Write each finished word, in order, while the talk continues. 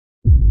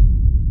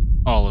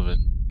All of it.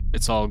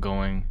 It's all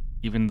going,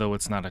 even though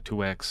it's not a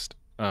 2x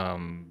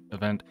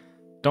event.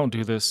 Don't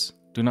do this.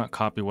 Do not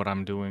copy what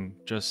I'm doing.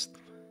 Just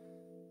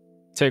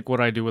take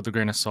what I do with a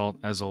grain of salt,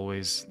 as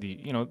always. The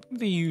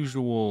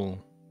usual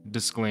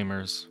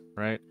disclaimers,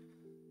 right?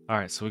 All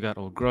right, so we got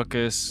old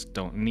Gruckus.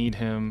 Don't need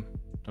him.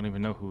 Don't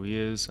even know who he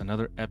is.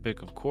 Another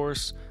epic, of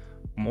course.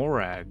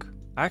 Morag.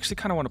 I actually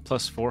kind of want to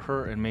 +4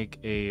 her and make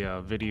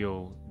a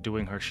video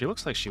doing her. She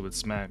looks like she would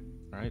smack,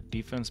 right?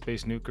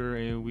 Defense-based nuker,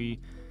 AoE,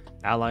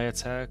 ally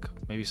attack,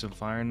 maybe some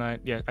Fire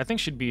Knight. Yeah, I think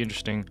she'd be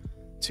interesting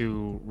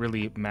to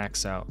really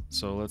max out.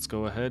 So let's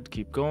go ahead,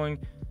 keep going.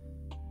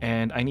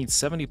 And I need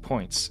 70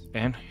 points.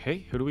 And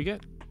hey, who do we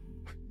get?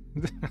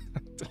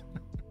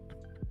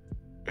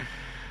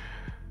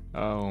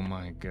 Oh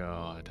my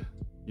god.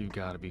 You've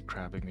got to be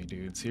crapping me,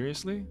 dude.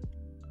 Seriously?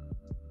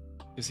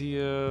 Is he,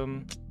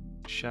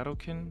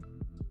 Shadowkin?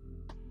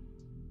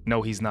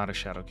 No, he's not a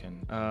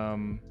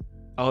Shadowkin.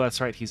 Oh,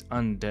 that's right, he's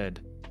undead.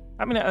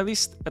 I mean, at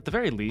the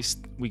very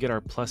least, we get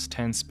our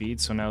 +10 speed,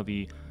 so now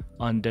the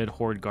Undead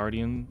Horde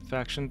Guardian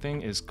faction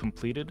thing is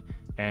completed,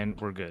 and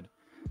we're good.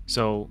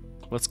 So,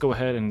 let's go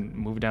ahead and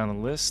move down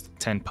the list.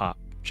 10 pop.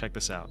 Check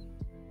this out.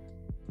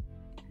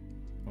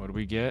 What do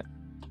we get?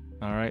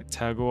 Alright,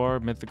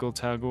 Taguar, Mythical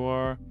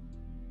Taguar.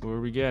 Who are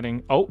we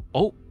getting? Oh!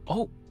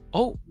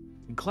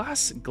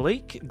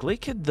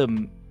 Glakid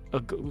the...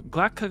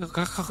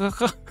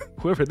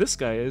 whoever this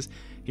guy is,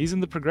 he's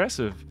in the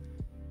progressive.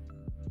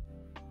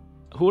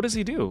 What does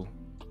he do?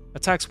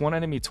 Attacks one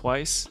enemy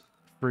twice,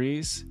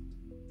 freeze,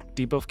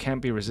 debuff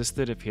can't be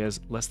resisted if he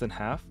has less than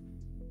half,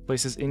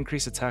 places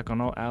increased attack on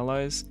all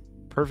allies,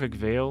 perfect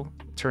veil,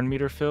 turn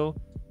meter fill,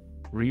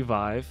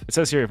 revive. It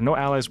says here, if no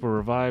allies were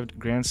revived,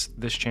 grants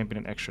this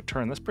champion an extra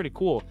turn. That's pretty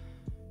cool.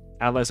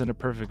 Allies under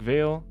perfect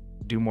veil,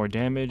 do more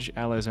damage.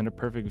 Allies under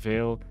perfect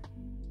veil,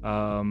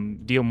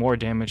 deal more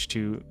damage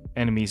to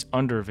enemies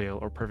under veil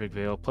or perfect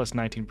veil, plus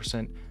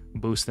 19%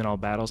 boost in all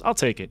battles. I'll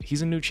take it.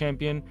 He's a new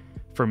champion.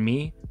 For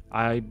me,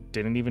 I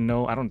didn't even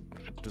know. I don't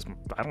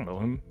know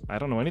him. I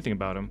don't know anything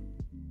about him.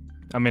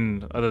 I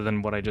mean, other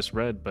than what I just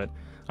read, but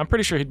I'm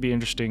pretty sure he'd be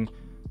interesting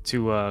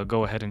to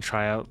go ahead and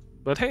try out.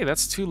 But hey,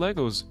 that's 2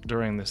 Legos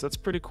during this. That's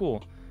pretty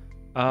cool.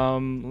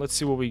 Let's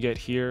see what we get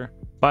here.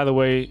 By the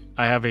way,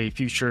 I have a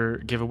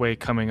future giveaway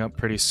coming up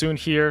pretty soon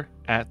here.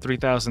 At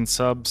 3,000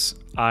 subs,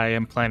 I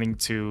am planning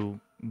to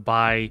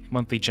buy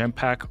monthly gem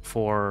pack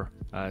for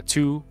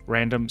 2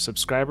 random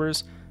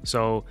subscribers.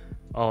 So,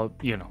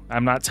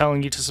 I'm not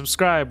telling you to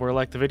subscribe or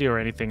like the video or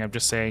anything. I'm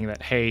just saying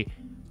that, hey,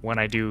 when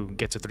I do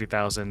get to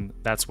 3,000,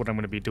 that's what I'm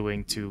going to be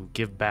doing to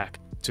give back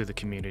to the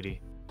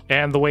community.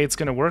 And the way it's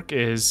going to work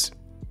is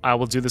I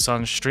will do this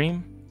on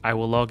stream. I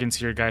will log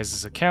into your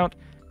guys' account,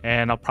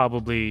 and I'll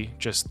probably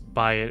just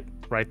buy it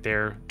right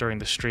there during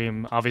the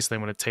stream. Obviously,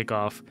 I'm going to take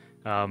off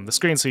the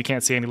screen so you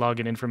can't see any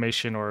login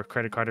information or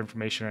credit card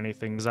information or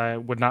anything, because I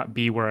would not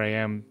be where I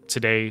am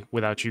today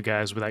without you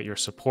guys, without your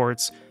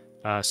support,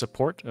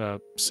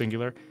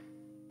 singular.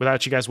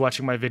 Without you guys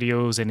watching my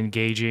videos and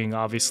engaging.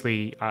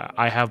 Obviously,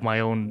 I have my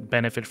own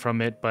benefit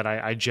from it, but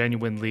I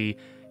genuinely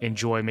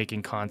enjoy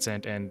making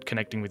content and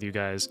connecting with you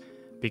guys,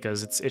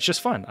 because it's just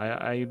fun.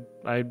 I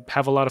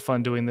have a lot of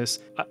fun doing this.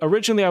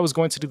 Originally, I was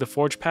going to do the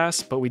Forge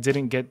Pass, but we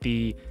didn't get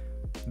the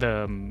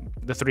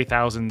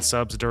 3,000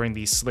 subs during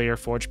the Slayer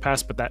Forge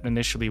Pass, but that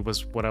initially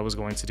was what I was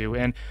going to do.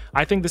 And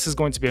I think this is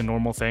going to be a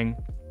normal thing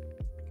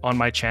on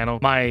my channel.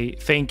 My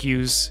thank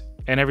yous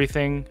and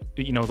everything,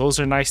 those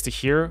are nice to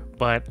hear,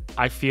 but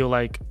I feel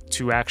like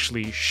to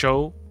actually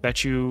show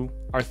that you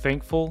are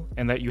thankful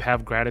and that you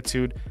have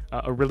gratitude,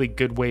 a really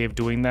good way of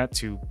doing that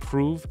to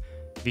prove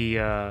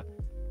the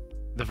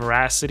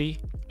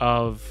veracity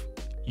of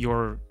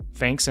your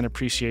thanks and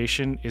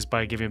appreciation is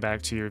by giving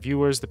back to your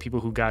viewers, the people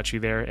who got you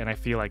there. And I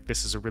feel like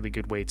this is a really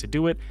good way to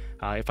do it.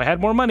 If I had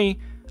more money,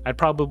 I'd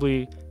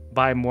probably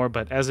buy more,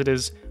 but as it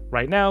is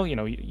right now,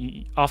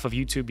 off of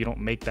YouTube, you don't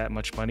make that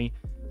much money.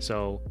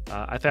 So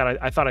I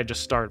thought I'd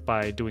just start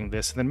by doing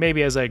this, and then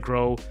maybe as I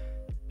grow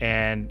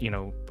and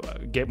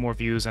get more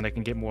views and I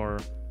can get more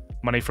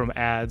money from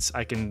ads,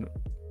 I can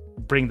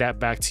bring that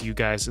back to you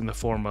guys in the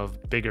form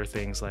of bigger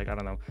things. Like, I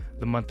don't know,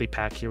 the monthly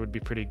pack here would be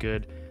pretty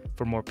good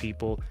for more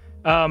people.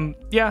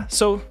 Yeah,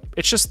 so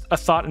it's just a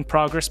thought in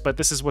progress, but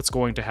this is what's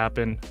going to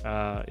happen.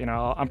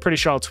 I'm pretty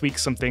sure I'll tweak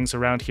some things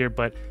around here,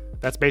 but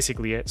that's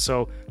basically it.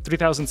 So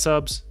 3,000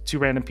 subs, 2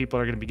 random people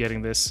are going to be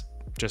getting this.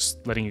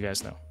 Just letting you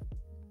guys know.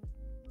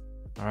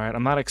 All right,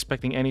 I'm not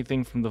expecting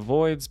anything from the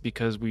voids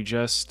because we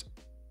just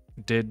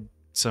did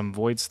some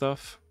void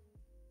stuff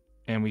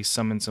and we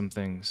summoned some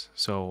things.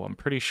 So I'm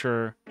pretty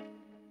sure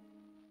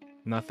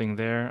nothing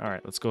there. All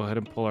right, let's go ahead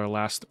and pull our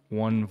last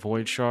 1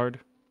 void shard.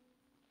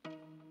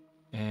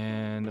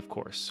 And of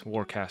course,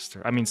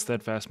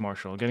 Steadfast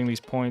Marshal. Getting these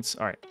points.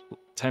 All right,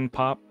 10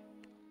 pop.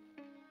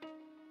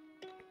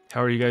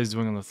 How are you guys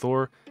doing on the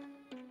Thor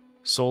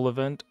Soul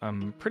event?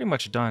 I'm pretty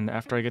much done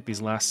after I get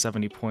these last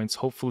 70 points.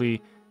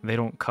 Hopefully they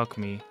don't cuck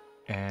me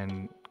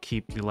and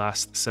keep the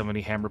last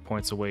 70 hammer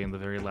points away in the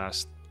very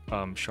last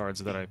shards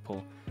that I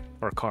pull,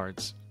 or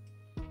cards.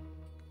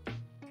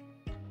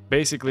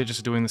 basically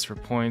just doing this for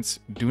points.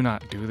 Do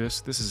not do this.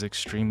 This is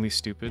extremely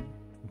stupid,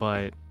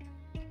 but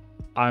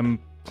I'm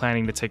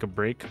planning to take a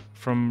break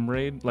from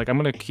Raid. Like, I'm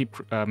going to keep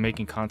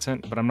making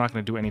content, but I'm not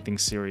going to do anything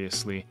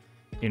seriously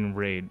in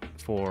Raid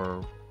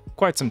for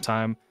quite some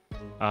time.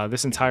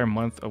 This entire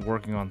month of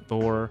working on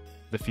Thor,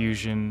 the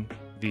fusion,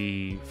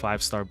 the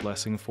 5-star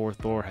blessing for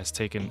Thor has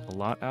taken a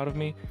lot out of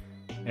me,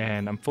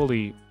 and I'm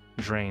fully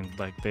drained.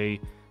 Like,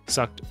 they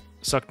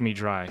sucked me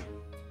dry.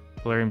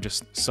 Polarium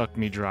just sucked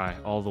me dry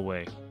all the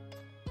way.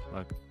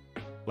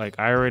 Like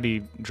I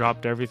already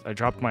dropped everything. I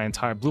dropped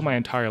blew my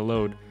entire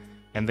load,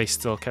 and they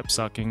still kept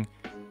sucking.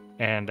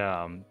 And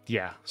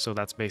yeah, so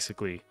that's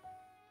basically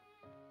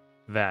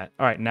that.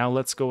 All right, now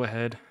let's go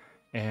ahead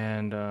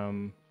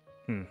and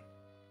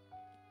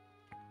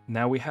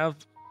now we have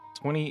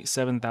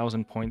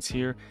 27,000 points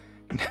here.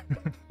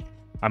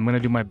 I'm gonna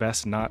do my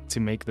best not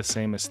to make the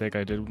same mistake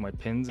I did with my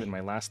pins in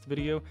my last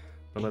video,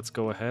 but let's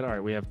go ahead. All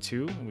right, we have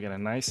 2. We got a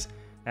nice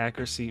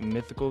accuracy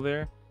mythical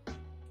there.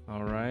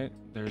 All right,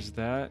 there's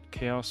that.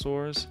 Chaos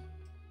Ores,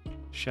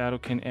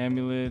 Shadowkin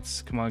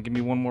amulets. Come on, give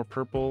me one more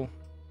purple.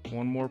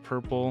 One more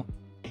purple.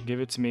 Give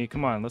it to me.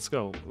 Come on, let's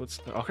go.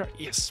 Okay,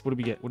 yes. What do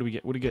we get? What do we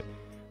get? What do we get?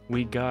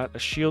 We got a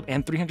shield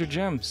and 300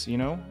 gems. You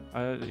know,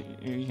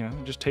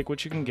 just take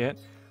what you can get.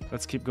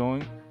 Let's keep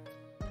going.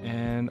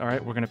 And all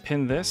right, we're gonna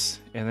pin this,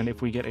 and then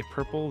if we get a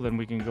purple, then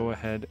we can go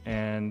ahead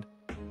and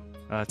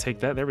take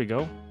that. There we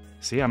go.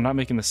 See, I'm not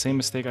making the same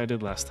mistake I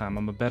did last time.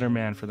 I'm a better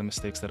man for the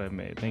mistakes that I've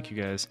made. Thank you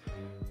guys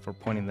for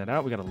pointing that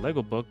out. We got a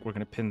Lego book. We're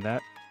gonna pin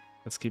that.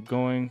 Let's keep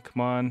going. Come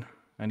on.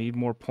 I need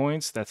more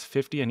points. That's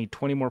 50. I need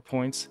 20 more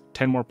points.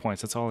 10 more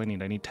points. That's all I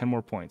need. I need 10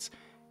 more points.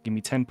 Give me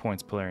 10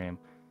 points, Polarium.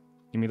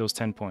 Give me those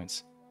 10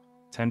 points.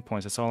 10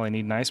 points. That's all I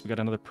need. Nice. We got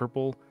another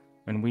purple,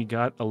 and we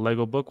got a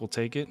Lego book. We'll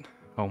take it.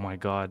 Oh my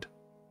god.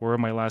 Where are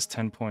my last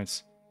 10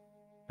 points?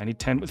 I need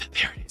 10.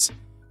 There it is.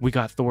 We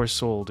got Thor's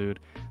soul, dude.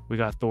 We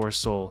got Thor's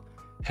soul.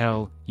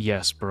 Hell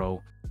yes,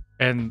 bro.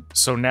 And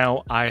so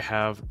now I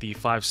have the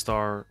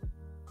 5-star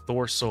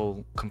Thor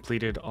soul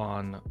completed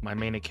on my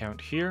main account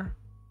here,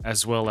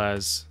 as well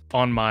as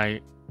on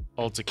my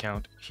alt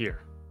account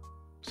here.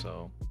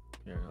 So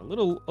yeah, a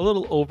little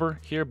over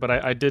here, but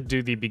I did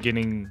do the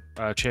beginning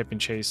champion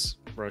chase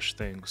rush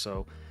thing.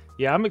 So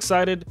yeah, I'm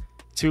excited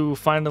to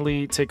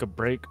finally take a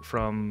break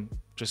from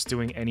just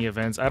doing any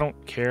events. I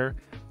don't care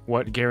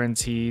what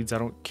guaranteeds, I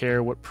don't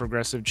care what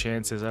progressive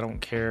chances, I don't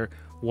care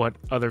what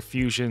other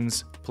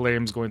fusions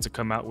Polarium's going to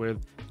come out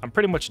with. I'm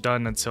pretty much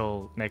done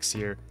until next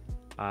year.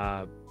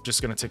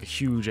 Just gonna take a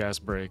huge ass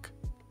break.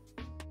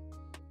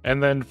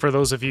 And then for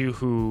those of you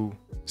who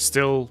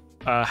still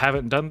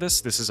haven't done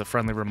this, this is a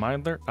friendly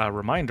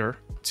reminder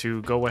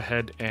to go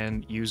ahead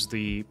and use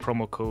the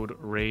promo code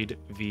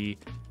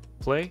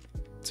RAIDVPLAY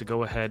to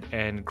go ahead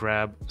and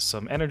grab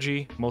some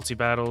energy,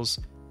 multi-battles,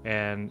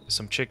 and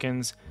some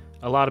chickens.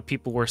 A lot of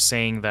people were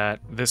saying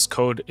that this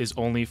code is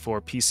only for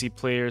PC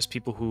players,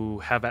 people who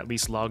have at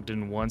least logged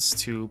in once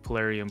to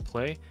Polarium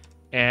Play.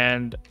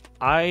 And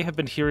I have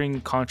been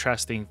hearing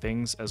contrasting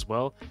things as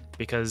well,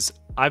 because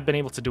I've been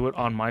able to do it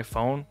on my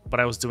phone, but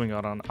I was doing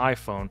it on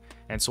iPhone.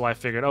 And so I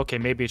figured, okay,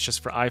 maybe it's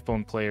just for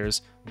iPhone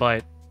players.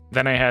 But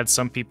then I had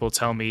some people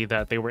tell me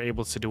that they were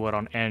able to do it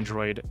on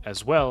Android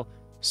as well.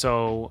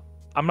 So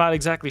I'm not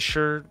exactly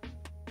sure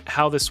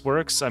how this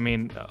works. I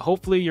mean,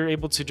 hopefully you're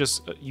able to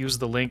just use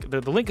the link. The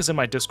link is in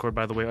my Discord,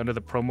 by the way, under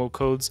the promo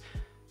codes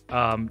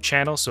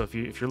channel. So if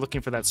you're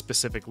looking for that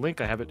specific link,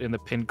 I have it in the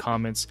pinned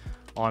comments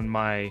on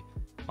my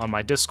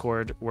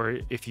Discord, where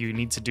if you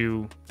need to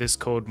do this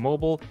code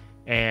mobile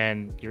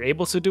and you're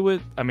able to do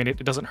it, I mean,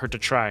 it doesn't hurt to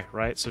try,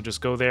 right? So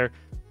just go there,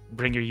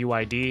 bring your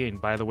UID,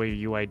 and by the way,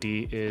 your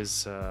UID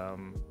is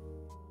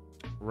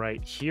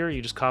right here.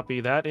 You just copy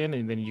that in,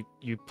 and then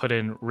you put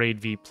in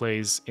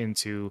RaidVPlays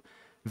into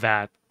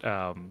that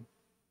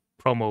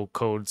promo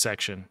code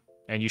section,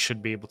 and you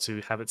should be able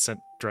to have it sent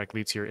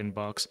directly to your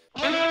inbox.